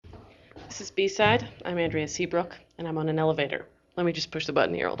This is B-Side. I'm Andrea Seabrook, and I'm on an elevator. Let me just push the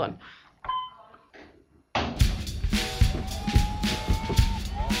button here. Hold on.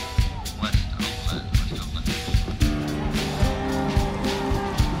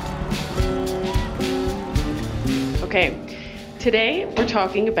 Okay, today we're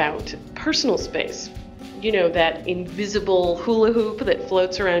talking about personal space. You know, that invisible hula hoop that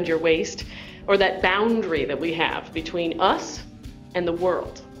floats around your waist, or that boundary that we have between us and the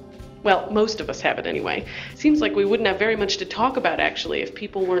world. Well, most of us have it anyway. Seems like we wouldn't have very much to talk about, actually, if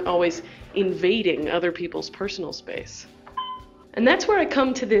people weren't always invading other people's personal space. And that's where I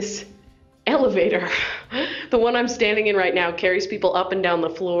come to this elevator. The one I'm standing in right now carries people up and down the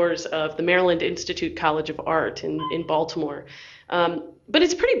floors of the Maryland Institute College of Art in Baltimore. But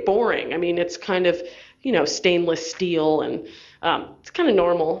it's pretty boring. I mean, it's kind of, stainless steel, and it's kind of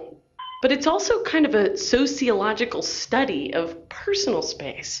normal. But it's also kind of a sociological study of personal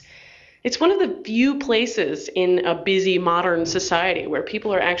space. It's one of the few places in a busy modern society where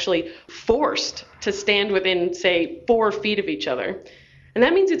people are actually forced to stand within, say, 4 feet of each other. And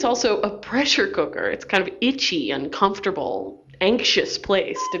that means it's also a pressure cooker. It's kind of itchy, uncomfortable, anxious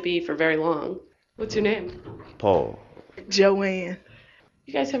place to be for very long. What's your name? Paul. Joanne.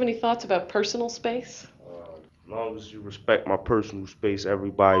 You guys have any thoughts about personal space? As long as you respect my personal space,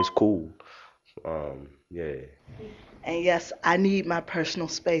 everybody's cool. Yeah. And yes, I need my personal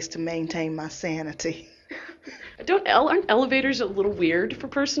space to maintain my sanity. Aren't elevators a little weird for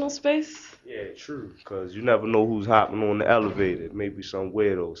personal space? Yeah, true, because you never know who's hopping on the elevator. Maybe some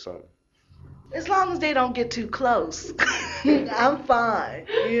weirdo or something. As long as they don't get too close, I'm fine,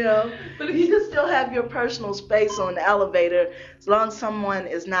 But you can still have your personal space on the elevator as long as someone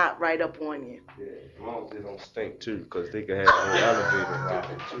is not right up on you. Yeah, as long as they don't stink, too, because they can have an elevator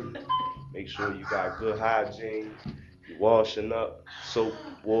ride, too. Make sure you got good hygiene, you're washing up, soap,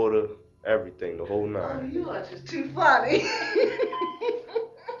 water, everything, the whole nine. Oh, you are just too funny.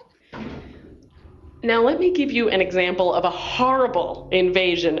 Now let me give you an example of a horrible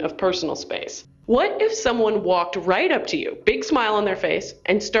invasion of personal space. What if someone walked right up to you, big smile on their face,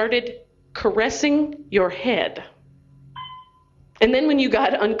 and started caressing your head? And then when you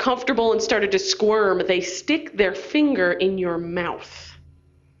got uncomfortable and started to squirm, they stick their finger in your mouth.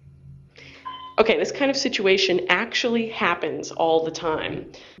 Okay, this kind of situation actually happens all the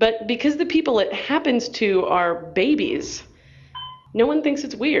time. But because the people it happens to are babies, no one thinks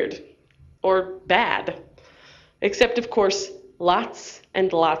it's weird or bad. Except, of course, lots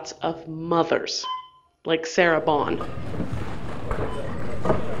and lots of mothers, like Sarah Bond.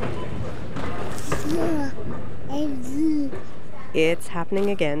 It's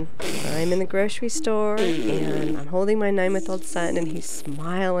happening again. I'm in the grocery store, and I'm holding my 9-month-old son, and he's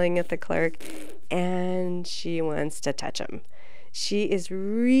smiling at the clerk, and she wants to touch him. She is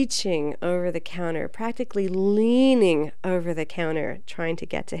reaching over the counter, practically leaning over the counter, trying to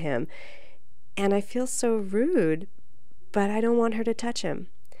get to him. And I feel so rude, but I don't want her to touch him.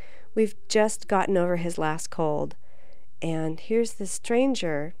 We've just gotten over his last cold. And here's this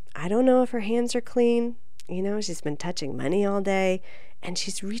stranger. I don't know if her hands are clean. She's been touching money all day, and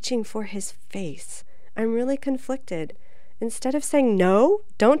she's reaching for his face. I'm really conflicted. Instead of saying, no,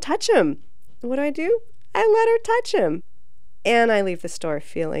 don't touch him, what do? I let her touch him. And I leave the store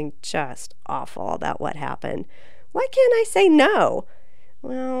feeling just awful about what happened. Why can't I say no?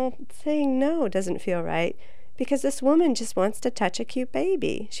 Well, saying no doesn't feel right because this woman just wants to touch a cute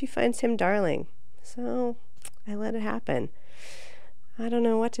baby. She finds him darling. So I let it happen. I don't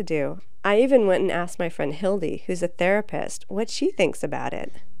know what to do. I even went and asked my friend Hildy, who's a therapist, what she thinks about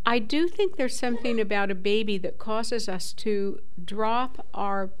it. I do think there's something about a baby that causes us to drop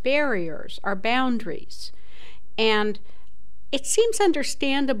our barriers, our boundaries. And it seems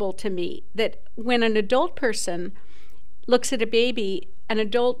understandable to me that when an adult person looks at a baby, an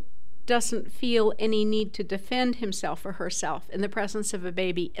adult doesn't feel any need to defend himself or herself in the presence of a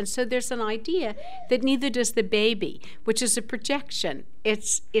baby. And so there's an idea that neither does the baby, which is a projection.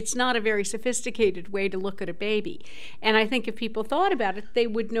 It's not a very sophisticated way to look at a baby. And I think if people thought about it, they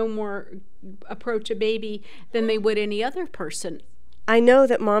would no more approach a baby than they would any other person. I know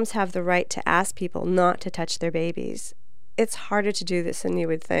that moms have the right to ask people not to touch their babies. It's harder to do this than you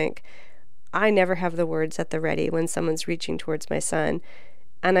would think. I never have the words at the ready when someone's reaching towards my son.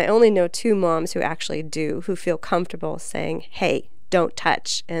 And I only know 2 moms who actually do, who feel comfortable saying, hey, don't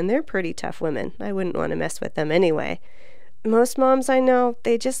touch. And they're pretty tough women. I wouldn't want to mess with them anyway. Most moms I know,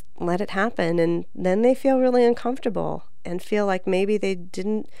 they just let it happen, and then they feel really uncomfortable and feel like maybe they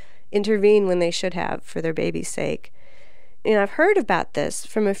didn't intervene when they should have for their baby's sake. I've heard about this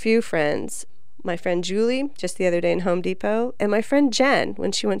from a few friends. my friend Julie just the other day in Home Depot, and my friend Jen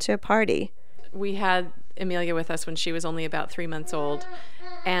when she went to a party. We had Amelia with us when she was only about 3 months old,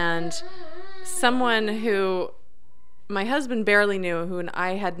 and someone who my husband barely knew, who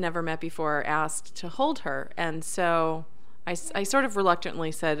I had never met before, asked to hold her. And so I sort of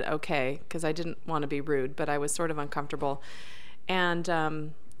reluctantly said okay, because I didn't want to be rude, but I was sort of uncomfortable.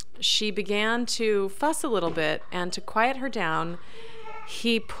 And she began to fuss a little bit, and to quiet her down,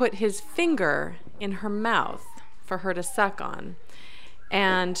 he put his finger in her mouth for her to suck on.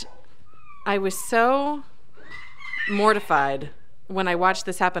 And I was so mortified when I watched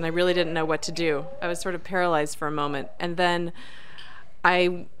this happen. I really didn't know what to do. I was sort of paralyzed for a moment. And then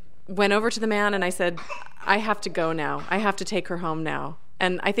I went over to the man and I said, I have to go now. I have to take her home now.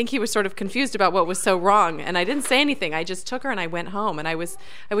 And I think he was sort of confused about what was so wrong. And I didn't say anything. I just took her and I went home. And I was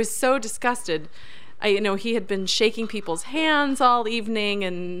so disgusted. He had been shaking people's hands all evening,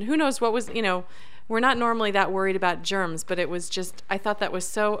 and who knows what was, we're not normally that worried about germs, but it was just, I thought that was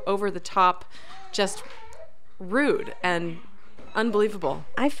so over the top, just rude and unbelievable.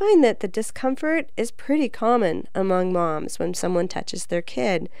 I find that the discomfort is pretty common among moms when someone touches their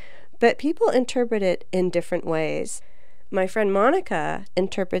kid, but people interpret it in different ways. My friend Monica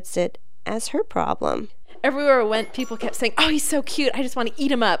interprets it as her problem. Everywhere I went, people kept saying, "Oh, he's so cute. I just want to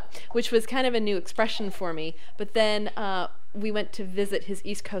eat him up," which was kind of a new expression for me. But then we went to visit his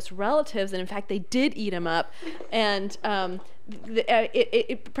East Coast relatives, and in fact, they did eat him up. And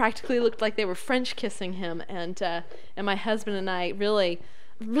it practically looked like they were French kissing him. And my husband and I really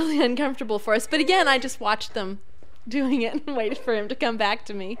uncomfortable for us. But again, I just watched them doing it and waited for him to come back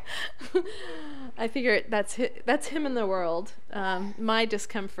to me. I figure that's him in the world. My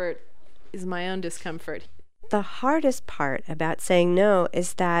discomfort is my own discomfort. The hardest part about saying no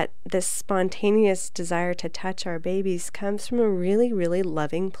is that this spontaneous desire to touch our babies comes from a really, really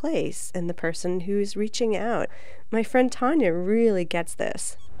loving place in the person who's reaching out. My friend Tanya really gets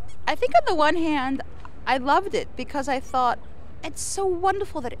this. I think on the one hand, I loved it because I thought, it's so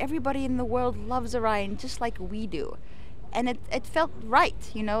wonderful that everybody in the world loves Orion just like we do. And it felt right,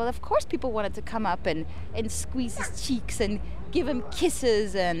 Of course people wanted to come up and squeeze his cheeks and give him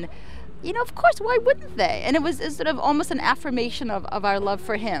kisses and, of course, why wouldn't they? And it was sort of almost an affirmation of our love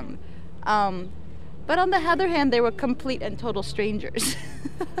for him. But on the other hand, they were complete and total strangers.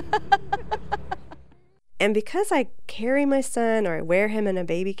 And because I carry my son or I wear him in a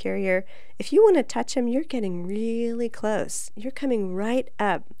baby carrier, if you want to touch him, you're getting really close. You're coming right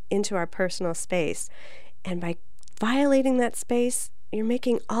up into our personal space. And by violating that space, you're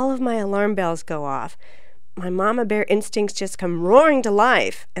making all of my alarm bells go off. My mama bear instincts just come roaring to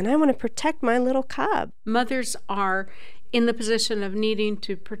life, and I want to protect my little cub. Mothers are in the position of needing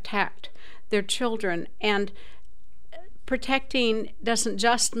to protect their children, and protecting doesn't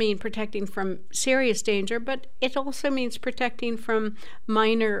just mean protecting from serious danger, but it also means protecting from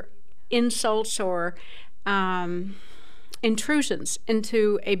minor insults or intrusions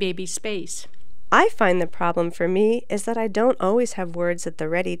into a baby's space. I find the problem for me is that I don't always have words at the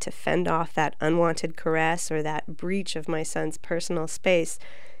ready to fend off that unwanted caress or that breach of my son's personal space.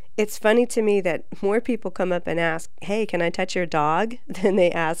 It's funny to me that more people come up and ask, "Hey, can I touch your dog?" than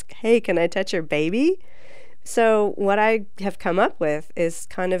they ask, "Hey, can I touch your baby?" So what I have come up with is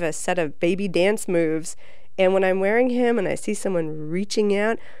kind of a set of baby dance moves. And when I'm wearing him and I see someone reaching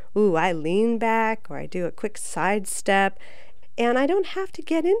out, I lean back or I do a quick side step. And I don't have to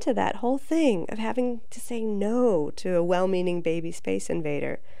get into that whole thing of having to say no to a well-meaning baby space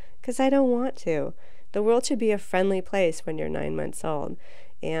invader, because I don't want to. The world should be a friendly place when you're 9 months old.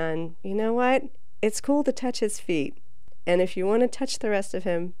 And you know what? It's cool to touch his feet. And if you want to touch the rest of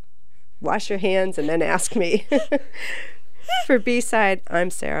him, wash your hands and then ask me. For B-Side, I'm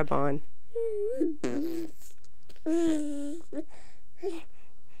Sarah Bond.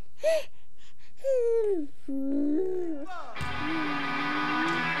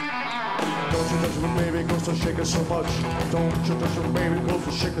 Don't you touch my baby, cause I shake it so much. Don't you touch my baby, cause I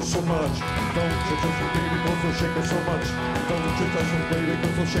shake it so much. Don't you touch my baby, cause I shake it so much. Don't you touch my baby,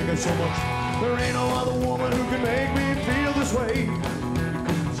 cause I shake it so much. There ain't no other woman who can make me feel this way.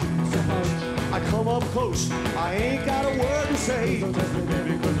 So much. I come up close, I ain't got a word to say. Don't touch my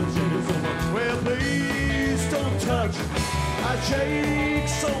baby, cause I shake it so much. Well, please don't touch, I shake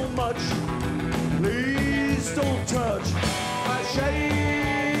so much. Please don't touch, I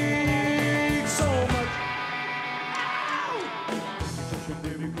shake so much.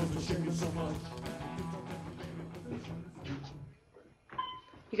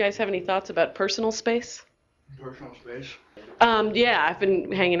 You guys have any thoughts about personal space? Personal space? Yeah, I've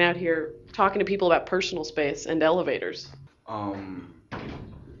been hanging out here talking to people about personal space and elevators.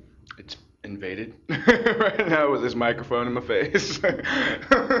 It's in invaded right now with this microphone in my face.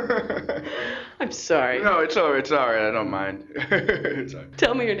 I'm sorry. No, it's all right. It's all right. I don't mind. It's all right.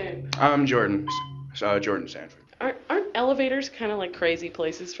 Tell me your name. I'm Jordan. Jordan Sanford. Aren't elevators kind of like crazy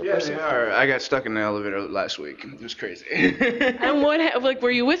places for personal? Yeah, they are. I got stuck in the elevator last week. It was crazy. And like,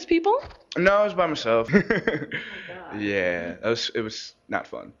 were you with people? No, I was by myself. Yeah, it was not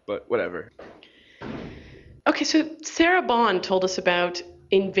fun, but whatever. Okay, so Sarah Bond told us about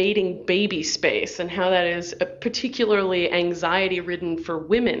invading baby space and how that is particularly anxiety-ridden for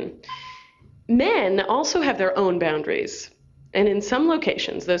women. Men also have their own boundaries, and in some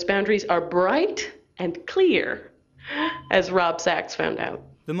locations, those boundaries are bright and clear, as Rob Sachs found out.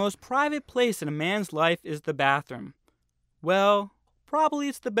 The most private place in a man's life is the bathroom. Well, probably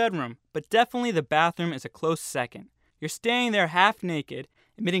it's the bedroom, but definitely the bathroom is a close second. You're staying there half naked,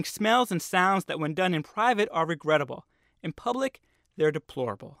 emitting smells and sounds that when done in private are regrettable. In public, they're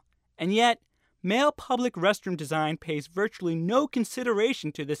deplorable. And yet, male public restroom design pays virtually no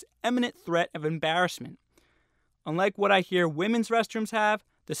consideration to this imminent threat of embarrassment. Unlike what I hear women's restrooms have,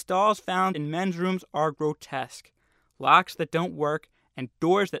 the stalls found in men's rooms are grotesque. Locks that don't work, and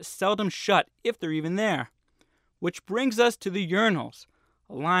doors that seldom shut if they're even there. Which brings us to the urinals.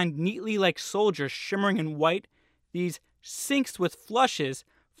 Aligned neatly like soldiers shimmering in white, these sinks with flushes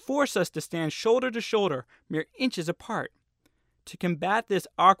force us to stand shoulder to shoulder, mere inches apart. To combat this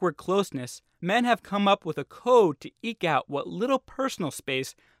awkward closeness, men have come up with a code to eke out what little personal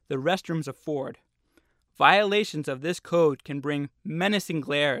space the restrooms afford. Violations of this code can bring menacing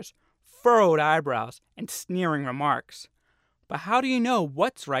glares, furrowed eyebrows, and sneering remarks. But how do you know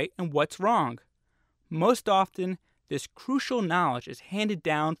what's right and what's wrong? Most often, this crucial knowledge is handed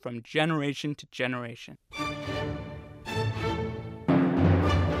down from generation to generation.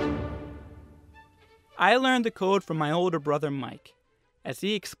 I learned the code from my older brother Mike. As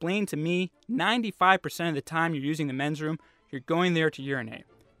he explained to me, 95% of the time you're using the men's room, you're going there to urinate.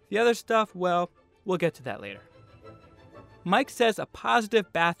 The other stuff, well, we'll get to that later. Mike says a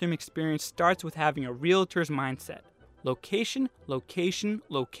positive bathroom experience starts with having a realtor's mindset. Location, location,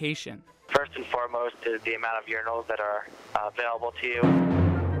 location. First and foremost is the amount of urinals that are available to you.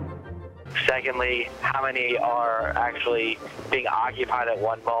 Secondly, how many are actually being occupied at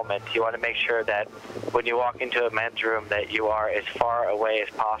one moment. You want to make sure that when you walk into a men's room that you are as far away as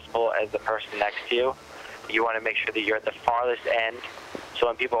possible as the person next to you. You want to make sure that you're at the farthest end, so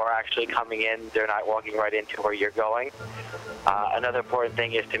when people are actually coming in, they're not walking right into where you're going. Another important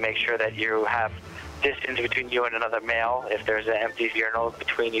thing is to make sure that you have distance between you and another male. If there's an empty urinal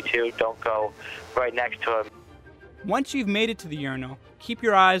between you two, don't go right next to him. Once you've made it to the urinal, keep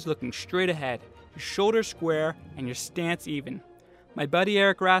your eyes looking straight ahead, your shoulders square, and your stance even. My buddy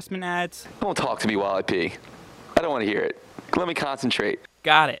Eric Rassman adds, "Don't talk to me while I pee. I don't want to hear it. Let me concentrate."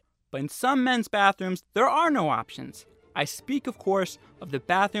 Got it. But in some men's bathrooms, there are no options. I speak, of course, of the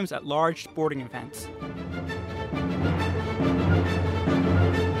bathrooms at large sporting events.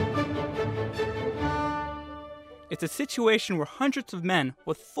 It's a situation where hundreds of men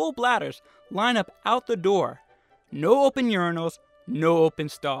with full bladders line up out the door. No open urinals, no open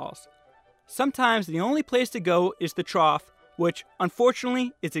stalls. Sometimes the only place to go is the trough, which,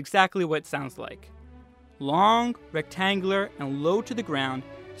 unfortunately, is exactly what it sounds like. Long, rectangular, and low to the ground,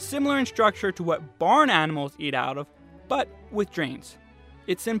 similar in structure to what barn animals eat out of, but with drains.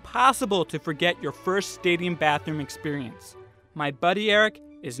 It's impossible to forget your first stadium bathroom experience. My buddy Eric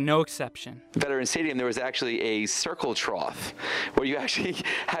is no exception. Veterans Stadium, there was actually a circle trough where you actually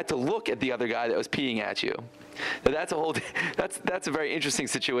had to look at the other guy that was peeing at you. Now that's a very interesting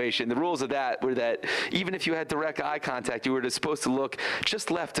situation. The rules of that were that even if you had direct eye contact, you were supposed to look just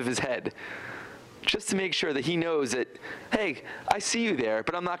left of his head, just to make sure that he knows that, hey, I see you there,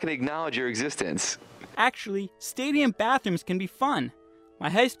 but I'm not going to acknowledge your existence. Actually, stadium bathrooms can be fun. My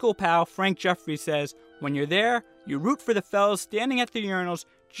high school pal, Frank Jeffrey, says, when you're there, you root for the fellas standing at the urinals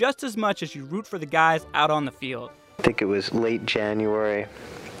just as much as you root for the guys out on the field. I think it was late January,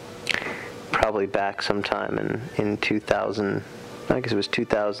 probably back sometime in 2000, I guess it was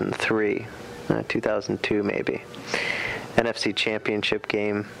 2003, 2002 maybe. NFC Championship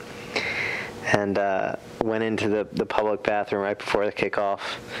game, and went into the public bathroom right before the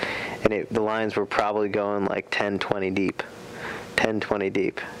kickoff, and the lines were probably going like 10, 20 deep,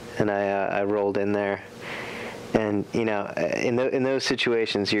 and I rolled in there, And you know, in those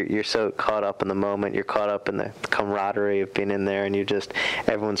situations, you're so caught up in the moment. You're caught up in the camaraderie of being in there, and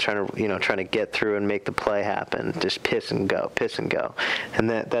everyone's trying to get through and make the play happen. Just piss and go, and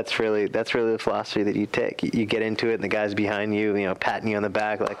that's really the philosophy that you take. You get into it, and the guys behind you, patting you on the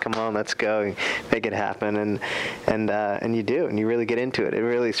back, like, come on, let's go, make it happen, and you do, and you really get into it. It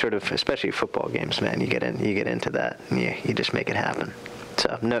really sort of, especially football games, man, you get into that, and you just make it happen.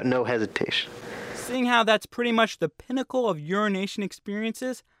 So no hesitation. Seeing how that's pretty much the pinnacle of urination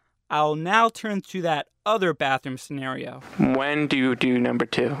experiences, I'll now turn to that other bathroom scenario. When do you do number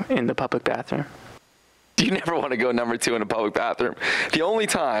 2 in the public bathroom? You never want to go number 2 in a public bathroom. The only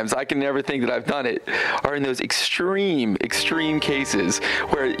times I can ever think that I've done it are in those extreme cases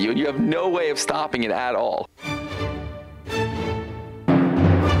where you have no way of stopping it at all.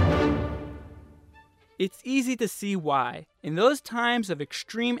 It's easy to see why. In those times of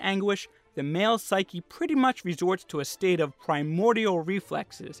extreme anguish, the male psyche pretty much resorts to a state of primordial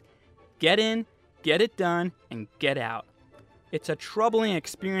reflexes. Get in, get it done, and get out. It's a troubling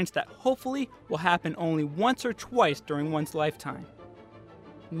experience that hopefully will happen only once or twice during one's lifetime.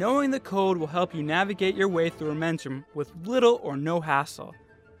 Knowing the code will help you navigate your way through a men's room with little or no hassle.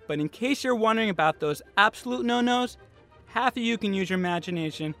 But in case you're wondering about those absolute no-nos, half of you can use your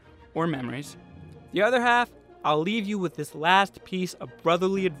imagination or memories. The other half, I'll leave you with this last piece of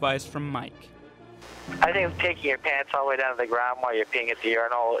brotherly advice from Mike. I think taking your pants all the way down to the ground while you're peeing at the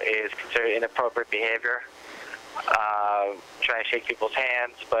urinal is considered inappropriate behavior. Trying to shake people's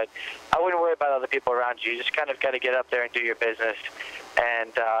hands, but I wouldn't worry about other people around you. You just kind of got to get up there and do your business.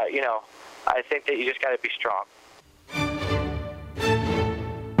 And, I think that you just got to be strong.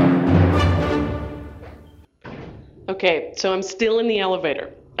 Okay, so I'm still in the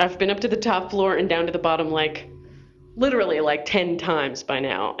elevator. I've been up to the top floor and down to the bottom literally 10 times by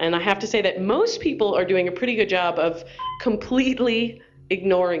now. And I have to say that most people are doing a pretty good job of completely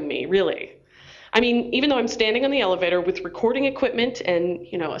ignoring me, really. I mean, even though I'm standing on the elevator with recording equipment and,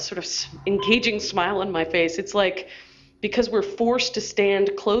 a sort of engaging smile on my face, it's like because we're forced to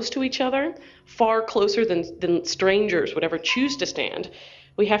stand close to each other, far closer than strangers would ever choose to stand,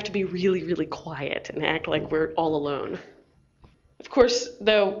 we have to be really, really quiet and act like we're all alone. Of course,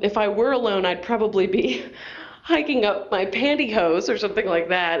 though, if I were alone, I'd probably be hiking up my pantyhose or something like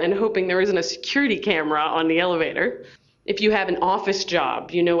that and hoping there isn't a security camera on the elevator. If you have an office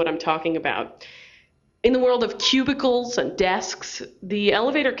job, you know what I'm talking about. In the world of cubicles and desks, the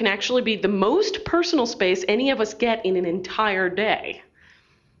elevator can actually be the most personal space any of us get in an entire day.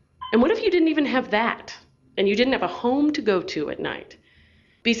 And what if you didn't even have that, and you didn't have a home to go to at night?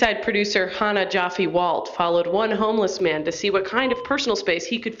 B-side producer Hannah Jaffe-Walt followed one homeless man to see what kind of personal space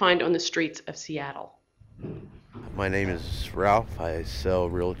he could find on the streets of Seattle. My name is Ralph. I sell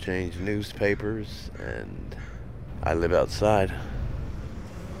real change newspapers, and I live outside.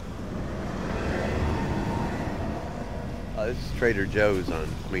 This is Trader Joe's on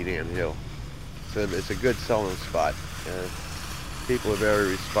Queen Anne Hill. So it's a good selling spot. People are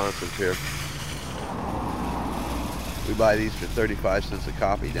very responsive here. We buy these for 35 cents a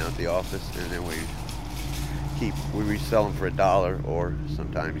copy down at the office, and then we resell them for $1, or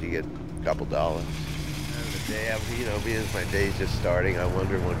sometimes you get a couple dollars. The day, being my day's just starting, I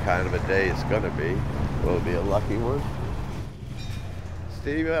wonder what kind of a day it's gonna be. Will it be a lucky one?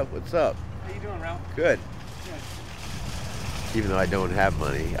 Steve, what's up? How you doing, Ralph? Good. Even though I don't have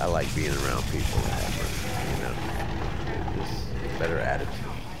money, I like being around people that have money, Just a better attitude.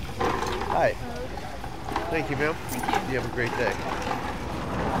 Hi. Thank you, ma'am. Thank you. You have a great day.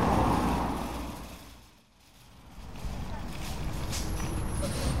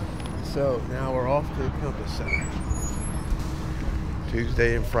 So now we're off to the Compass Center.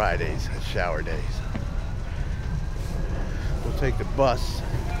 Tuesday and Fridays, shower days. We'll take the bus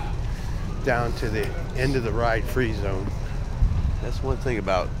down to the end of the ride-free zone. That's one thing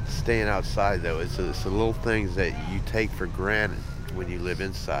about staying outside, though. It's the little things that you take for granted when you live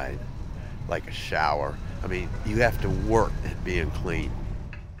inside, like a shower. I mean, you have to work at being clean.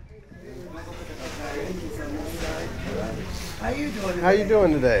 How you doing? How you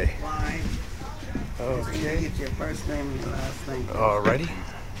doing today? Fine. Okay. Get your first name and your last name. Alrighty.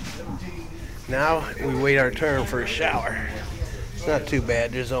 Now we wait our turn for a shower. It's not too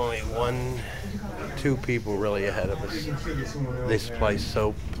bad. There's only 2 people really ahead of us. They supply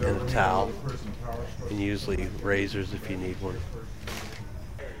soap and a towel, and usually razors if you need one.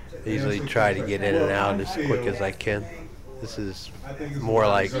 I usually try to get in and out as quick as I can. This is more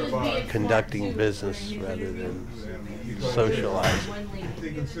like conducting business rather than socializing.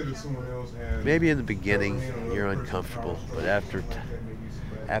 Maybe in the beginning you're uncomfortable, but after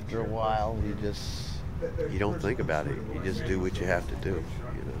a while you don't think about it. You just do what you have to do,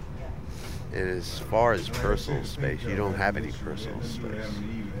 you know. And as far as personal space, you don't have any personal space.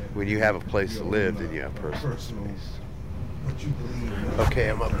 When you have a place to live, then you have personal space. Okay,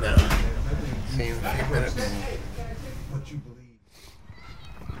 I'm up now. See you in a few minutes.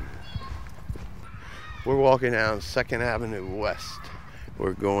 We're walking down 2nd Avenue West.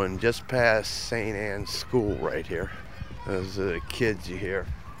 We're going just past St. Anne's School right here. Those are the kids you hear.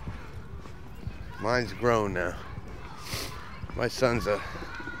 Mine's grown now. My son's a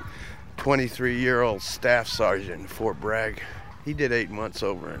 23-year-old staff sergeant in Fort Bragg. He did 8 months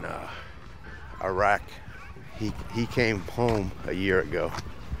over in Iraq. He came home a year ago.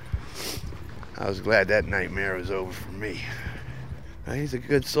 I was glad that nightmare was over for me. He's a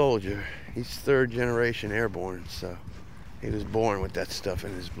good soldier. He's 3rd generation airborne, so he was born with that stuff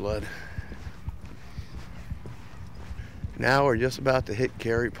in his blood. Now we're just about to hit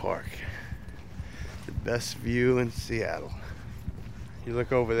Cary Park. The best view in Seattle. You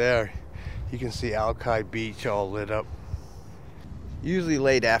look over there, you can see Alki Beach all lit up. Usually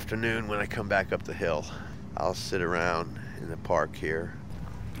late afternoon when I come back up the hill, I'll sit around in the park here,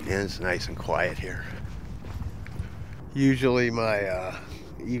 and it's nice and quiet here. Usually my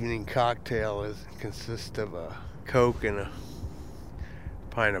evening cocktail consists of a Coke and a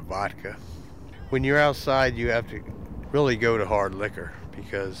pint of vodka. When you're outside, you have to really go to hard liquor,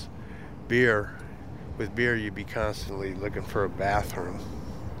 because with beer you'd be constantly looking for a bathroom,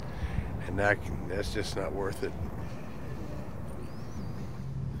 and that's just not worth it.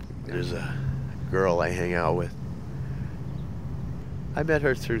 There's a girl I hang out with. I met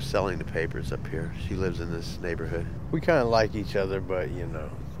her through selling the papers up here. She lives in this neighborhood. We kind of like each other, but you know,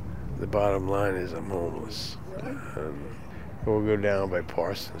 the bottom line is I'm homeless. We'll go down by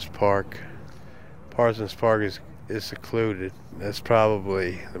Parsons Park. Parsons Park is secluded. That's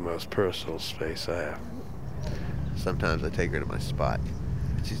probably the most personal space I have. Sometimes I take her to my spot.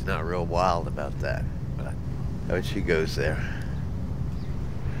 She's not real wild about that, but she goes there.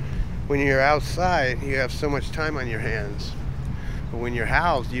 When you're outside, you have so much time on your hands. But when you're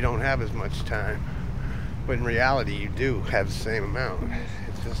housed, you don't have as much time. But in reality, you do have the same amount.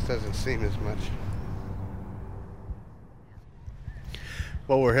 It just doesn't seem as much.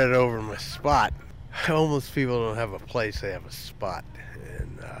 Well, we're headed over to my spot. Homeless people don't have a place, they have a spot.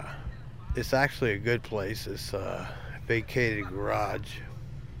 And it's actually a good place. It's a vacated garage.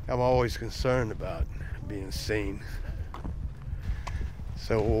 I'm always concerned about being seen.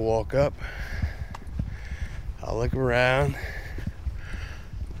 So we'll walk up. I'll look around.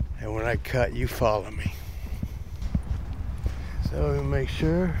 And when I cut, you follow me. So we'll make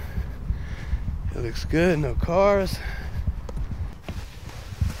sure it looks good, no cars.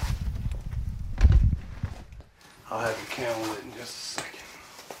 I'll have the camera lit in just a second.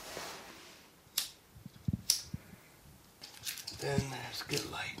 Then there's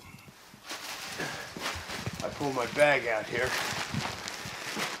good light. I pull my bag out here.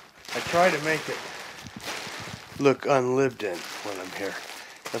 I try to make it look unlived in when I'm here.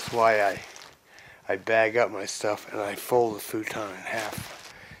 That's why I bag up my stuff and I fold the futon in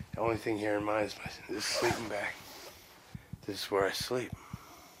half. The only thing here in mine is this sleeping bag. This is where I sleep.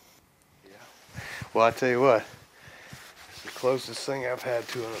 Yeah. Well, I'll tell you what. It's the closest thing I've had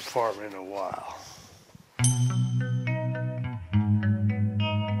to an apartment in a while.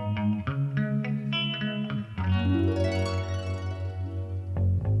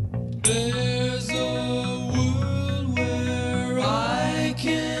 There's a world where I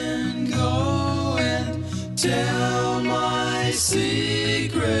can go and tell my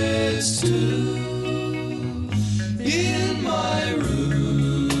secrets to, in my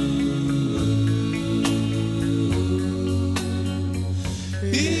room,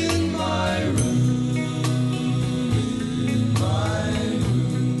 in my room, in my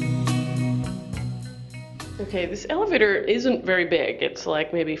room. Okay, this elevator isn't very big. It's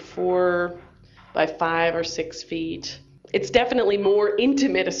like maybe 4 by 5 or 6 feet. It's definitely more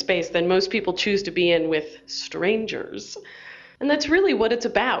intimate a space than most people choose to be in with strangers. And that's really what it's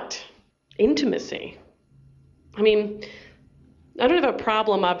about. Intimacy. I mean, I don't have a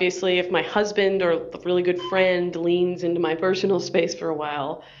problem, obviously, if my husband or a really good friend leans into my personal space for a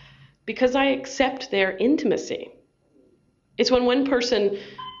while, because I accept their intimacy. It's when one person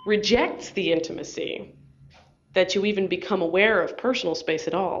rejects the intimacy that you even become aware of personal space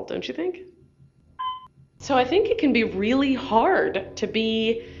at all, don't you think? So I think it can be really hard to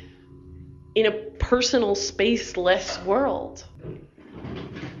be in a personal space-less world. Thank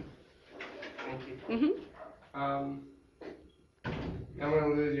you. Mm-hmm. I'm gonna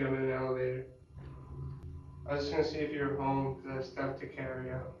lose you. I'm in an elevator. I was just gonna see if you were home because I have stuff to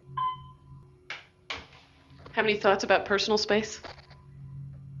carry out. Have any thoughts about personal space?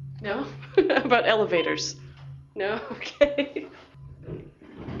 No? About elevators? No? Okay.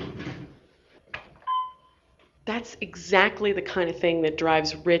 That's exactly the kind of thing that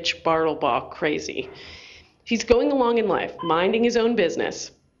drives Rich Bartlebach crazy. He's going along in life, minding his own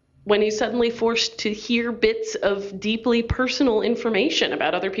business, when he's suddenly forced to hear bits of deeply personal information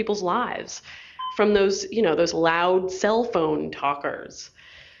about other people's lives from those loud cell phone talkers.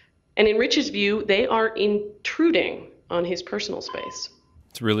 And in Rich's view, they are intruding on his personal space.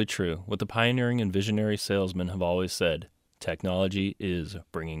 It's really true. What the pioneering and visionary salesmen have always said, technology is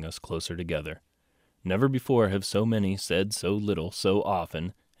bringing us closer together. Never before have so many said so little so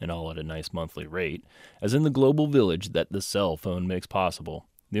often, and all at a nice monthly rate, as in the global village that the cell phone makes possible.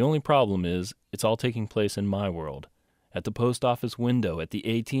 The only problem is, it's all taking place in my world. At the post office window, at the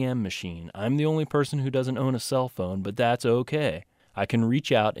ATM machine, I'm the only person who doesn't own a cell phone, but that's okay. I can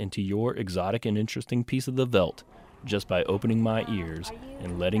reach out into your exotic and interesting piece of the veldt just by opening my ears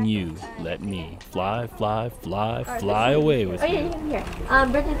and letting you let me fly, fly, fly, fly away with you. Here.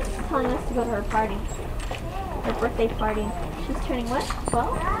 Bridget's telling us to go to her party. Her birthday party. She's turning what?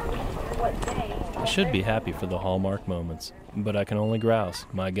 12? What day? I should be happy for the Hallmark moments, but I can only grouse.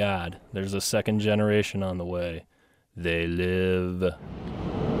 My God, there's a second generation on the way. They live.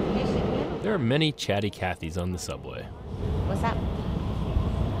 There are many chatty Cathys on the subway. What's up?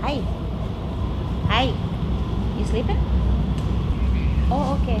 Hi. Hi. You sleeping?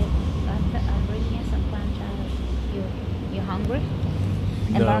 Oh, okay. I'm bringing you some clam chowder. You hungry?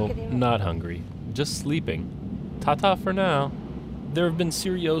 No, not hungry. Just sleeping. Ta-ta for now. There have been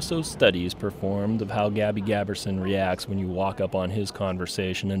serioso studies performed of how Gabby Gaberson reacts when you walk up on his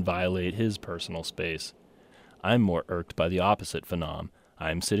conversation and violate his personal space. I'm more irked by the opposite phenom.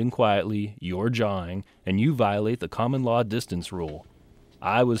 I'm sitting quietly, you're jawing, and you violate the common law distance rule.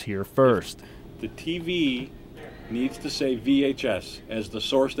 I was here first. The TV needs to say VHS as the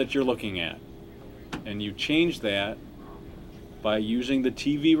source that you're looking at. And you change that by using the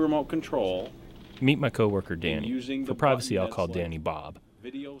TV remote control. Meet my coworker Danny. For privacy, I'll call Danny Bob.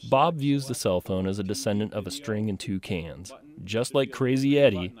 Bob views the cell phone as a descendant of a string and two cans. Just like Crazy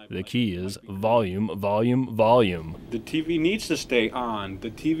Eddie, the key is volume, volume, volume. The TV needs to stay on. The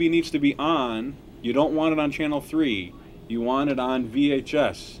TV needs to be on. You don't want it on channel 3. You want it on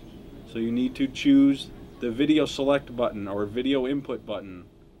VHS. So you need to choose the video select button or video input button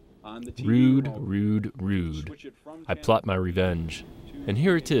on the TV Rude, remote. rude, rude. I plot my revenge. And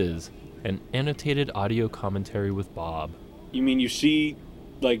here it is, an annotated audio commentary with Bob. You mean you see,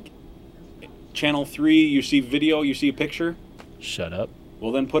 like, channel 3, you see video, you see a picture? Shut up.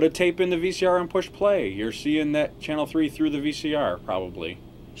 Well, then put a tape in the VCR and push play. You're seeing that channel 3 through the VCR, probably.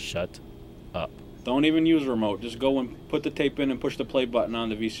 Shut up. Don't even use a remote. Just go and put the tape in and push the play button on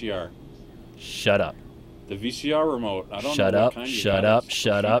the VCR. Shut up. The VCR remote. I don't shut know up, what kind you shut got. up,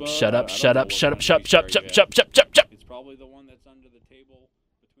 shut up, shut up, I shut don't up, know shut what up, shut up, kind shut up, of shut up, VCR shut up, shut up, shut up, shut up. It's probably the one that's under the table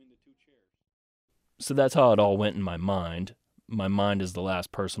between the two chairs. So that's how it all went in my mind. My mind is the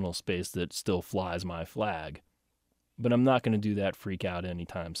last personal space that still flies my flag. But I'm not going to do that freak out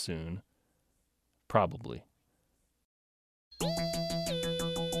anytime soon. Probably.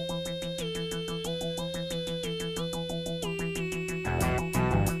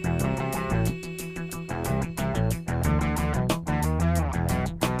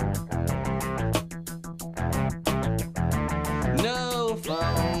 No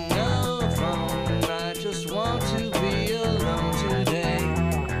phone, I just want to be alone today.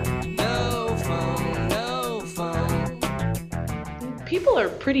 No phone. People are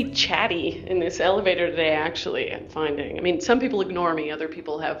pretty chatty in this elevator today, actually, I'm finding. I mean, some people ignore me, other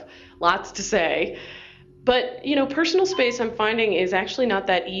people have lots to say. But, personal space, I'm finding, is actually not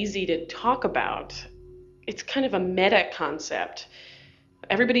that easy to talk about. It's kind of a meta concept.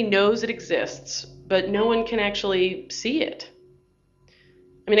 Everybody knows it exists, but no one can actually see it.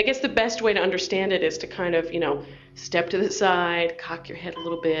 I mean, I guess the best way to understand it is to kind of, step to the side, cock your head a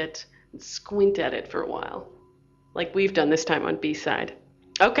little bit, and squint at it for a while. Like we've done this time on B-side.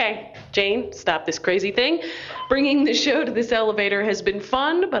 Okay, Jane, stop this crazy thing. Bringing the show to this elevator has been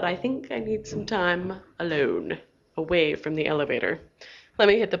fun, but I think I need some time alone, away from the elevator. Let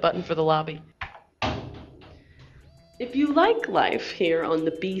me hit the button for the lobby. If you like life here on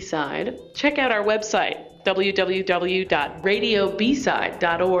the B-side, check out our website,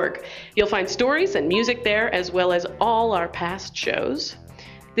 www.radiobside.org. You'll find stories and music there, as well as all our past shows.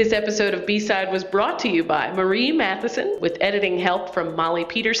 This episode of B-Side was brought to you by Marie Matheson, with editing help from Molly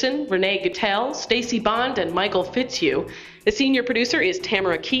Peterson, Renee Gattel, Stacy Bond, and Michael Fitzhugh. The senior producer is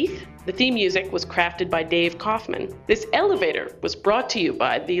Tamara Keith. The theme music was crafted by Dave Kaufman. This elevator was brought to you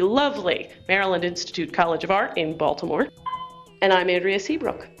by the lovely Maryland Institute College of Art in Baltimore. And I'm Andrea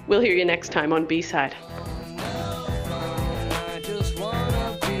Seabrook. We'll hear you next time on B-Side.